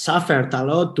England suffered a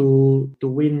lot to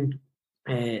win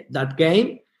that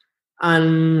game.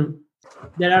 And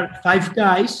there are 5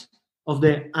 guys of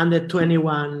the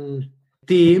under-21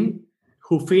 team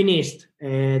who finished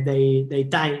their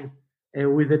time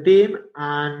with the team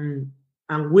and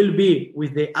will be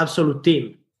with the absolute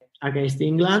team against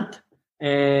England.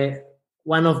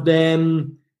 One of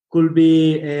them could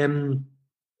be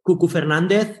Cucu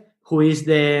Fernandez, who is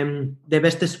the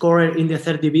best scorer in the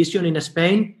 3rd division in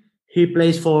Spain. He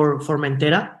plays for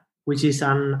Formentera, which is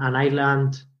an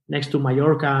island next to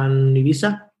Mallorca and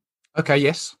Ibiza. Okay,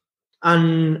 yes.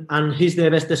 And he's the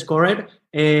best scorer.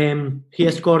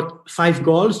 He scored 5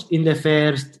 goals in the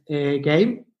first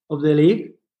game of the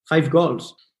league. 5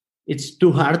 goals. It's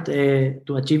too hard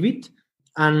to achieve it.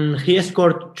 And he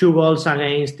scored 2 goals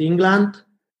against England.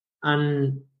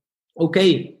 And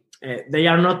okay, they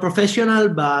are not professional,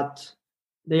 but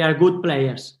they are good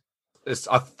players.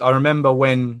 I remember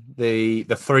when the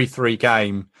 3-3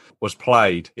 game was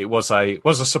played. It was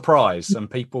a surprise, and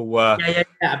people were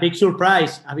a big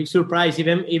surprise.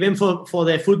 Even for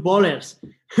the footballers,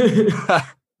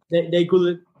 they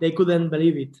couldn't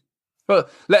believe it. But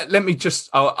let me just,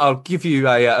 I'll give you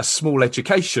a small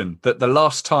education that the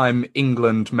last time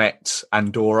England met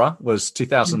Andorra was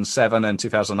 2007 and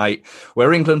 2008,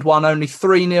 where England won only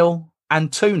 3-0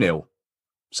 and 2-0.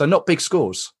 So not big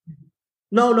scores.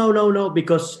 No,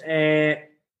 because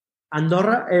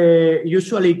Andorra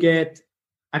usually get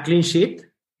a clean sheet.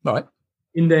 Right.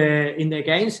 In the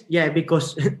games,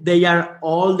 because they are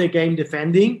all the game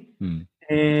defending.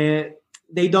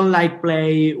 They don't like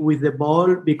play with the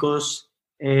ball because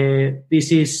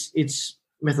this is its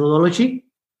methodology.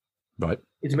 Right.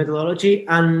 It's methodology,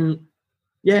 and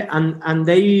they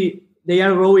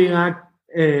are growing up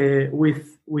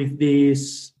with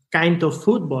this kind of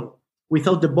football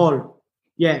without the ball.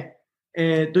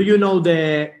 Do you know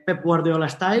the Pep Guardiola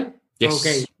style? Yes.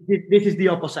 Okay, this is the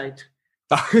opposite.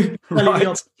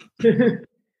 Right.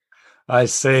 I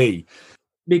see.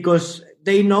 Because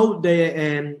they know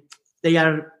they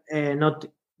are not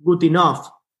good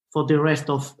enough for the rest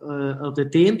of the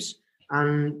teams,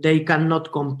 and they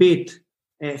cannot compete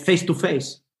face to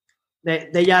face.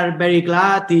 They are very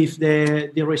glad if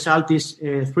the result is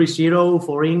 3-0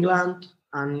 for England,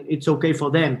 and it's okay for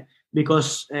them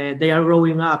because they are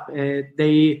growing up.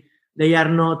 They are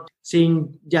not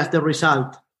seeing just the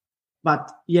result,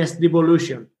 but yes, the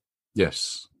evolution.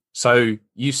 Yes. So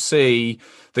you see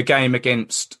the game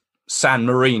against San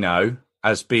Marino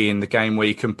as being the game where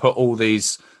you can put all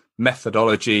these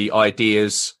methodology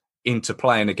ideas into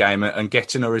playing a game and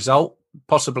getting a result,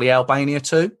 possibly Albania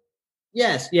too?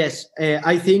 Yes.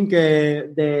 I think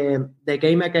the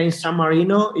game against San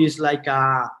Marino is like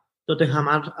a Tottenham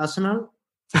Arsenal,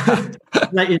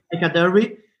 like a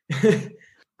derby.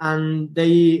 And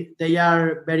they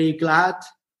are very glad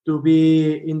to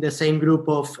be in the same group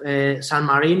of San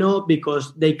Marino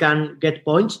because they can get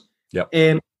points. Yep.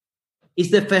 It's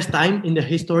the first time in the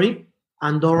history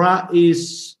Andorra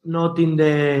is not in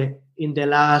the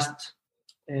last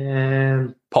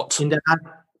pot. In the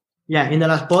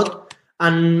last pot,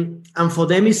 and for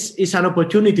them is an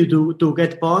opportunity to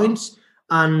get points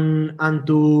and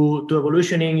to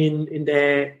evolutioning in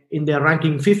the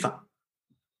ranking FIFA.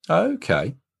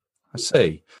 Okay, I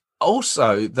see.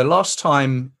 Also, the last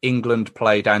time England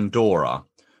played Andorra,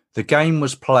 the game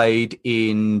was played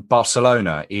in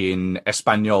Barcelona in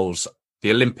Espanyol's, the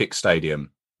Olympic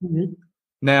Stadium. Mm-hmm.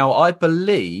 Now, I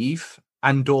believe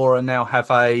Andorra now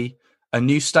have a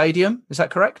new stadium. Is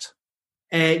that correct?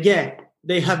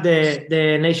 They have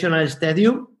the national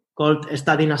stadium called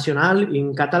Estadi Nacional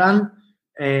in Catalan.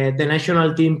 The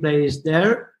national team plays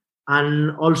there,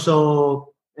 and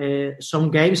also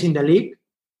some games in the league.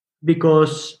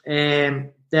 Because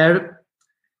the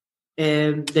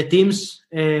teams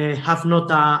have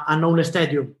not an own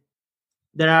stadium.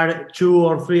 There are 2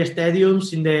 or 3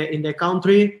 stadiums in the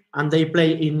country, and they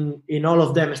play in all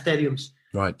of them stadiums.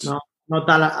 Right. Not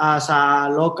as a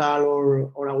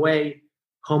local or away,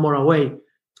 home or away.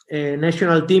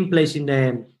 National team plays in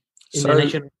the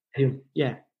national stadium.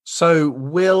 Yeah. So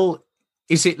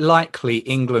is it likely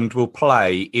England will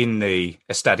play in the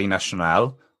Estadi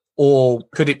Nacional? Or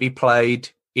could it be played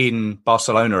in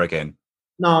Barcelona again?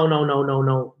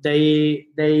 No. They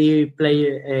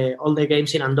play all the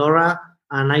games in Andorra,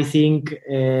 and I think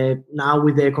now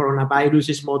with the coronavirus,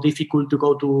 it's more difficult to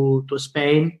go to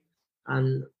Spain.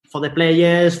 And for the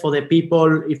players, for the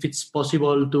people, if it's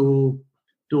possible to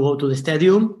go to the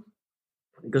stadium,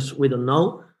 because we don't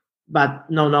know. But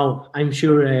no, I'm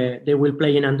sure they will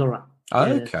play in Andorra.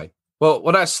 Okay.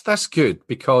 Well, that's good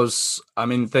because I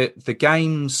mean the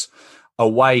games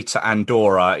away to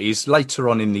Andorra is later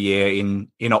on in the year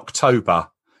in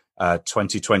October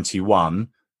 2021.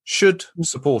 Should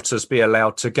supporters be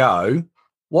allowed to go?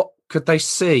 What could they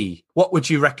see? What would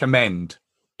you recommend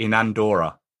in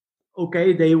Andorra?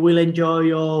 Okay, they will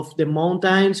enjoy of the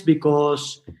mountains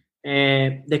because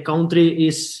the country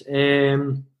is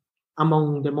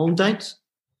among the mountains.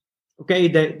 Okay,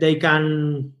 they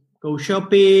can go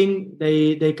shopping,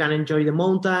 they can enjoy the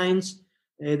mountains,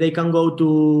 they can go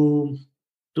to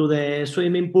the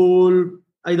swimming pool.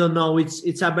 I don't know,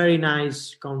 it's a very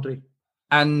nice country.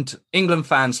 And England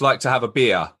fans like to have a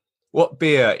beer. What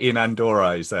beer in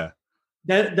Andorra is there?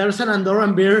 There's an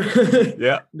Andorran beer.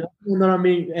 Yeah. There's an Andorran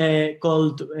beer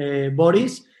called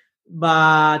Boris,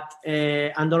 but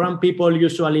Andorran people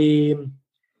usually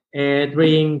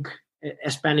drink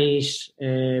Spanish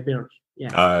beers.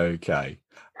 Yeah. Okay.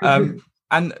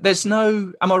 And there's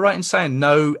no, am I right in saying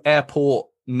no airport,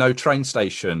 no train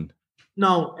station?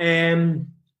 No,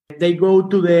 they go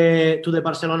to the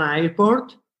Barcelona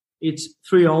airport. It's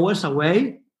 3 hours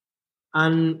away,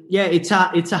 and yeah, it's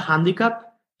a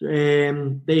handicap.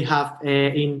 They have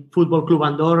in Football Club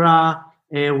Andorra,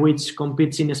 which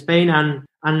competes in Spain, and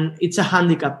it's a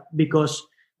handicap because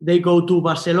they go to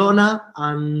Barcelona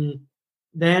and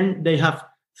then they have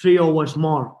 3 hours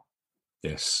more.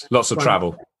 Yes, lots of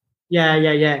travel. Yeah.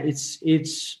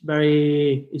 It's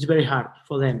very hard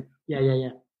for them. Yeah.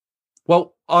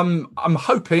 Well, I'm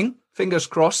hoping, fingers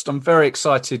crossed, I'm very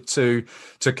excited to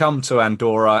come to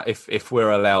Andorra if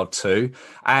we're allowed to,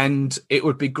 and it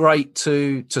would be great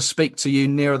to speak to you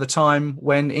nearer the time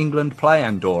when England play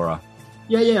Andorra.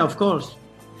 Yeah, of course.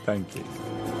 Thank you.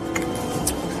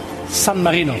 San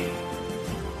Marino.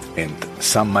 And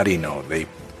San Marino, they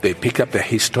picked up the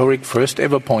historic first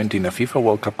ever point in a FIFA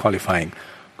World Cup qualifying,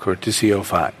 courtesy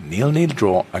of a 0-0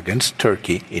 draw against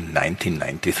Turkey in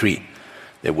 1993.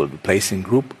 They will be placed in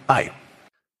Group I.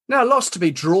 Now, lots to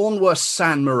be drawn were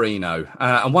San Marino.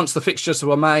 And once the fixtures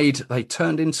were made, they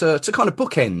turned into kind of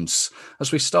bookends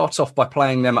as we start off by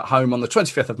playing them at home on the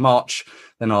 25th of March.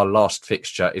 Then our last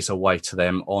fixture is away to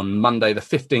them on Monday, the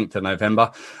 15th of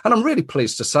November. And I'm really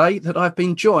pleased to say that I've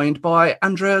been joined by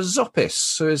Andrea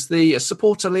Zoppis, who is the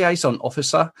supporter liaison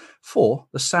officer for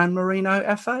the San Marino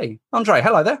FA. Andre,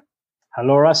 hello there.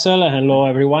 Hello, Russell. Hello,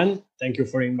 everyone. Thank you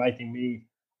for inviting me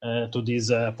to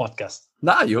this podcast.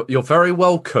 No, you're very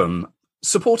welcome.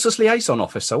 Supporters liaison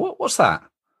officer, what's that?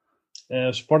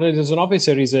 Supporters liaison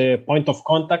officer is a point of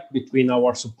contact between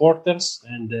our supporters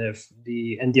and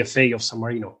the NDFA of San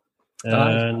Marino.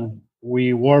 And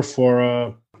we work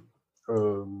for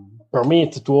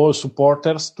permit to all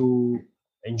supporters to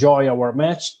enjoy our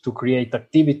match, to create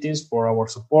activities for our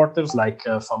supporters like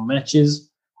fun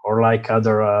matches or like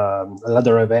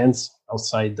other events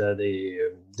outside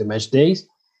the match days.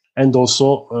 And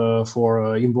also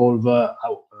for involve,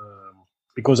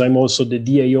 because I'm also the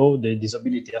DAO, the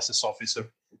Disability Access Officer,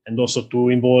 and also to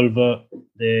involve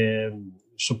the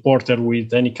supporter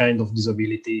with any kind of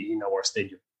disability in our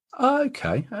stadium.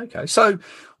 Okay. So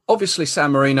obviously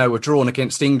San Marino were drawn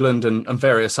against England and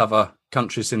various other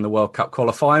countries in the World Cup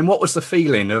qualifying. What was the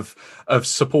feeling of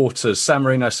supporters, San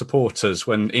Marino supporters,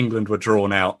 when England were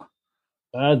drawn out?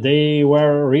 They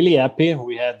were really happy.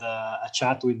 We had a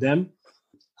chat with them.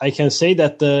 I can say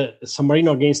that San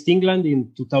Marino against England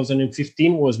in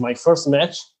 2015 was my first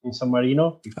match in San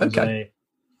Marino because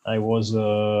I was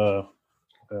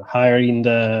hired in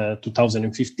the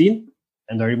 2015,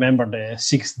 and I remember the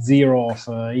 6-0 of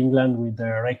England with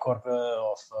the record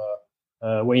of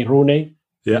Wayne Rooney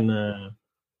in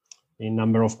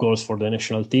number of goals for the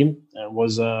national team. It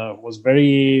was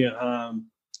very an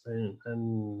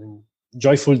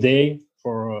joyful day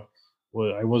I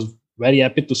was very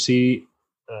happy to see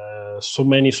so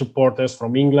many supporters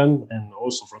from England and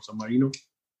also from San Marino.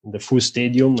 The full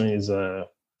stadium is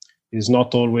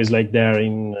not always like there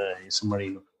in San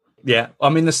Marino. Yeah, I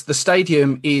mean the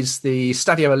stadium is the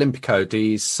Stadio Olimpico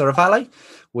di Serravalle,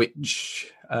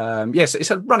 which it's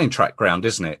a running track ground,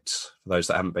 isn't it? For those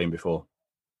that haven't been before.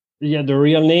 Yeah, the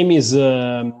real name is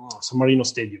San Marino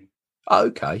Stadium.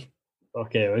 Okay.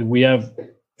 We have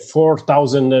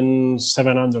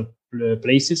 4,700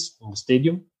 places in the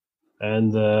stadium.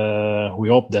 And we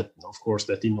hope that, of course,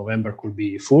 that in November could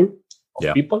be full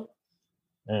of people.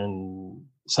 And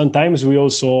sometimes we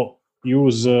also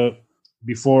use,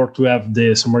 before to have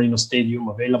the San Marino Stadium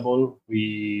available,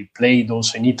 we played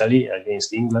also in Italy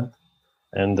against England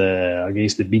and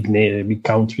against the big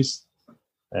countries.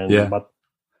 I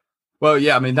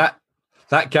mean, that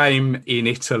game in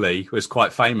Italy was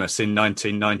quite famous in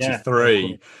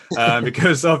 1993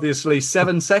 because obviously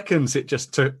 7 seconds it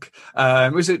just took.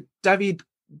 Was it David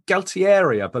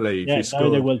Galtieri, I believe? Yeah,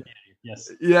 David Galtieri,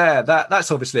 yes. Yeah, that's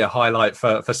obviously a highlight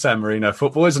for San Marino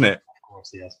football, isn't it? Of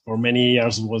course, yes. For many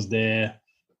years was the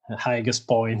highest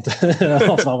point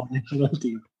of our national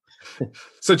team.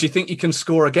 So do you think you can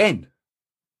score again?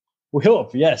 We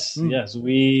hope, yes. Yes,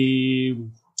 we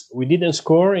didn't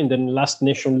score in the last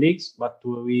Nation Leagues, but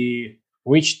we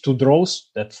reached 2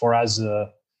 draws. That for us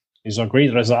is a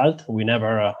great result. We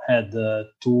never had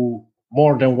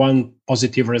more than one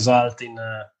positive result in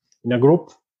a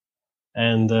group,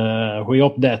 and we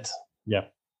hope that. Yeah.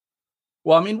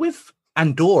 Well, I mean, with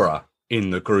Andorra in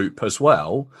the group as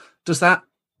well, was that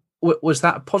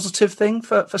a positive thing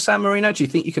for San Marino? Do you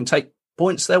think you can take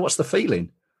points there? What's the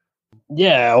feeling?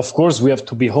 Yeah, of course, we have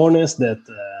to be honest that.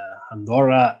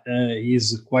 Andorra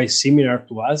is quite similar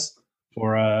to us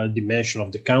for dimension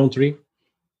of the country,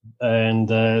 and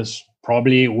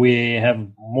probably we have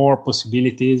more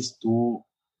possibilities to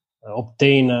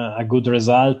obtain a good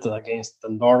result against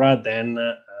Andorra than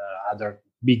other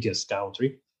biggest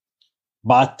country.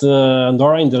 But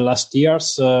Andorra in the last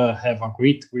years have a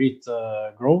great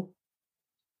growth,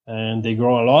 and they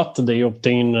grow a lot. They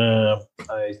obtain,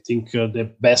 I think,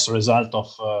 the best result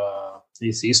of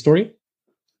this history,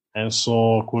 and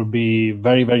so it could be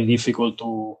very, very difficult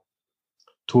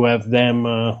to have them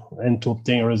and to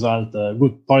obtain a result,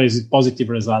 good positive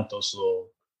result also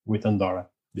with Andorra.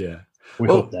 Yeah, we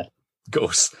hope that. Of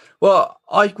course. Well,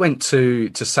 I went to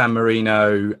San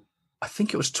Marino, I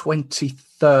think it was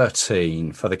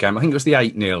 2013 for the game. I think it was the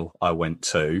 8-0 I went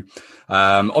to.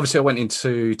 Obviously, I went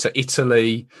to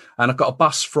Italy, and I got a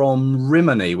bus from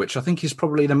Rimini, which I think is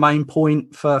probably the main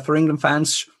point for England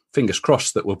fans. Fingers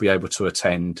crossed that we'll be able to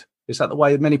attend. Is that the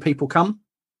way many people come?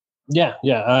 Yeah.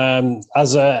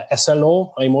 As a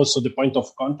SLO, I'm also the point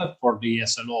of contact for the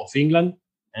SLO of England,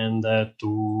 and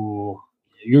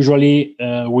usually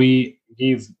we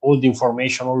give all the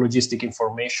information, all logistic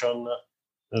information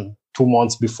 2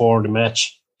 months before the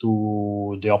match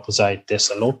to the opposite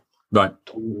SLO, right?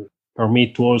 To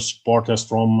permit all supporters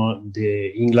from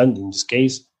the England, in this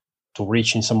case, to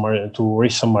reach San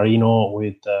Marino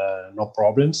with no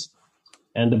problems.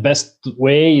 And the best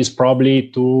way is probably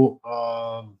to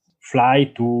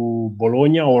fly to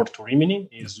Bologna or to Rimini,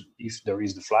 if there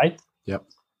is the flight. Yep.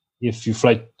 If you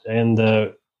fly, and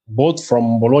both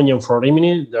from Bologna and from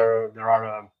Rimini, there are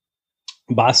a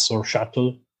bus or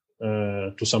shuttle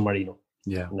to San Marino.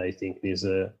 Yeah. And I think this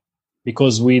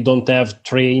because we don't have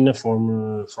train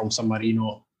from San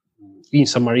Marino. In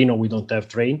San Marino, we don't have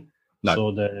train. No.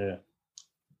 So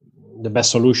the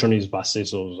best solution is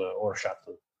buses or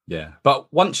shuttle. Yeah,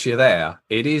 but once you're there,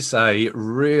 it is a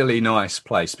really nice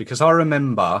place, because I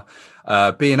remember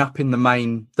being up in the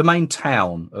main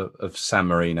town of San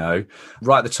Marino.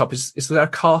 Right at the top, is there a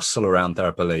castle around there,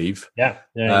 I believe? Yeah,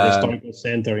 the historical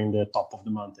center in the top of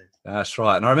the mountain. That's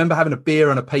right. And I remember having a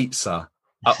beer and a pizza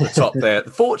up the top there.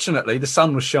 Fortunately, the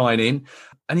sun was shining,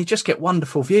 and you just get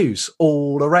wonderful views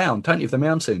all around, don't you, of the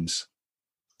mountains?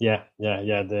 Yeah.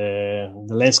 The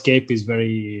landscape is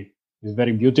very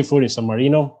beautiful in San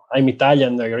Marino. I'm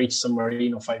Italian. I reached San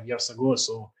Marino 5 years ago,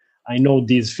 so I know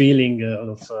this feeling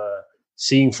of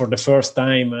seeing for the first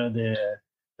time the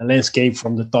landscape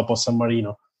from the top of San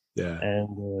Marino. Yeah.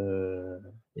 And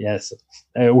yes,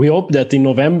 we hope that in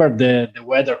November the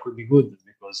weather could be good,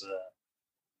 because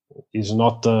it's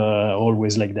not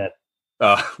always like that.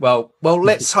 Well,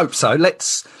 let's hope so.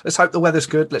 Let's hope the weather's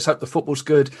good. Let's hope the football's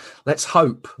good. Let's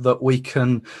hope that we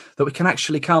can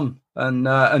actually come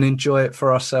and enjoy it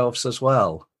for ourselves as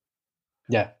well.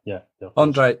 Yeah.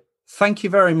 Andre, thank you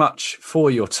very much for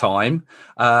your time.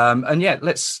 And yeah,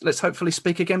 let's hopefully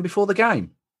speak again before the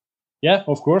game. Yeah,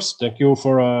 of course. Thank you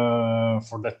for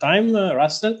the time,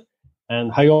 Russell.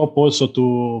 And I hope also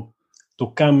to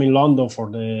come in London for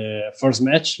the first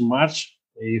match in March,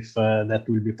 if that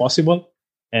will be possible,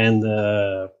 and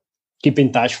keep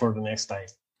in touch for the next time.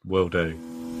 Will do.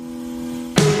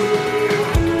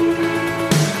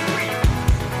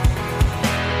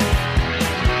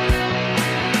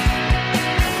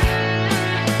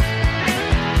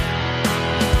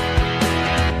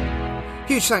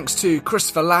 Huge thanks to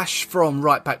Christopher Lash from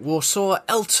Right Back Warsaw,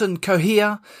 Elton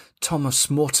Cohia, Thomas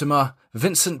Mortimer,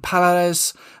 Vincent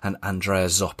Pallares and Andrea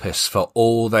Zoppis for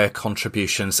all their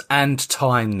contributions and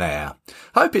time there.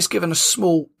 I hope it's given a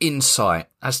small insight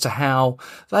as to how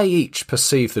they each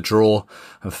perceive the draw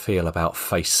and feel about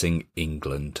facing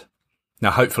England.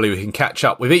 Now hopefully we can catch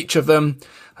up with each of them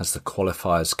as the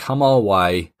qualifiers come our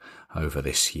way over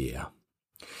this year.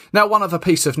 Now, one other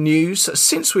piece of news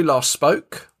since we last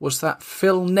spoke was that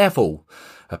Phil Neville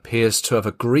appears to have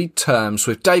agreed terms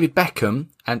with David Beckham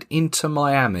and Inter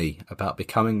Miami about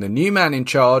becoming the new man in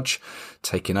charge,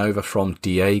 taking over from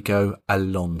Diego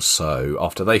Alonso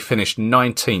after they finished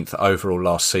 19th overall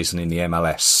last season in the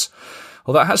MLS.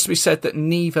 Although it has to be said that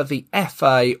neither the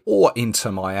FA or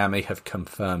Inter Miami have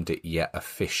confirmed it yet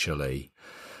officially.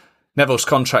 Neville's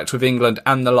contract with England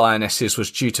and the Lionesses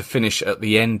was due to finish at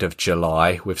the end of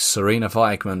July, with Serena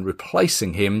Weigmann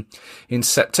replacing him in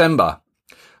September.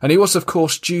 And he was, of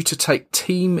course, due to take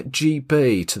Team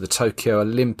GB to the Tokyo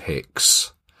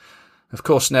Olympics. Of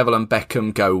course, Neville and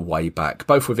Beckham go way back,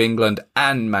 both with England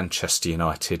and Manchester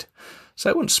United. So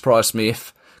it wouldn't surprise me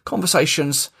if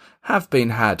conversations have been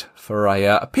had for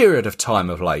a period of time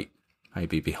of late,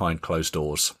 maybe behind closed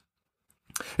doors.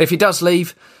 If he does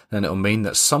leave, then it'll mean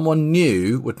that someone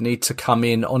new would need to come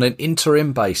in on an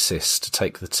interim basis to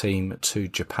take the team to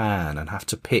Japan and have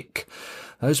to pick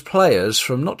those players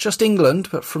from not just England,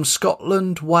 but from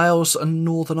Scotland, Wales and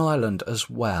Northern Ireland as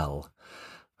well.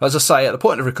 As I say, at the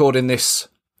point of recording this,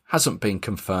 hasn't been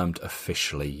confirmed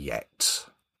officially yet.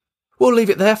 We'll leave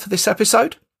it there for this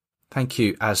episode. Thank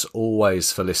you, as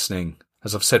always, for listening.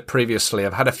 As I've said previously,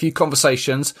 I've had a few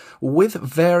conversations with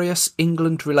various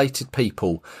England-related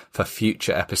people for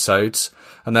future episodes,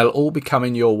 and they'll all be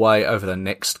coming your way over the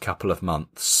next couple of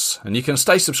months. And you can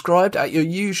stay subscribed at your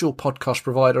usual podcast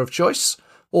provider of choice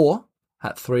or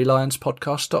at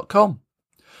threelionspodcast.com.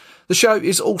 The show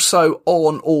is also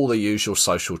on all the usual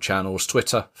social channels,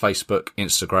 Twitter, Facebook,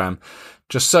 Instagram.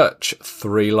 Just search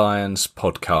 3 Lions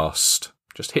Podcast.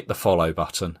 Just hit the follow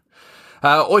button.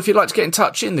 Or if you'd like to get in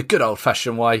touch in the good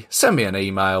old-fashioned way, send me an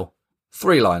email,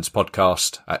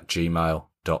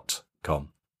 3lionspodcast@gmail.com.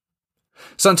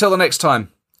 So until the next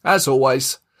time, as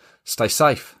always, stay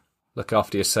safe, look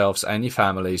after yourselves and your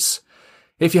families.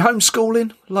 If you're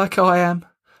homeschooling, like I am,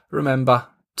 remember,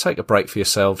 take a break for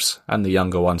yourselves and the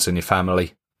younger ones in your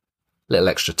family. Little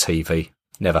extra TV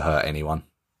never hurt anyone.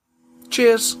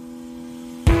 Cheers.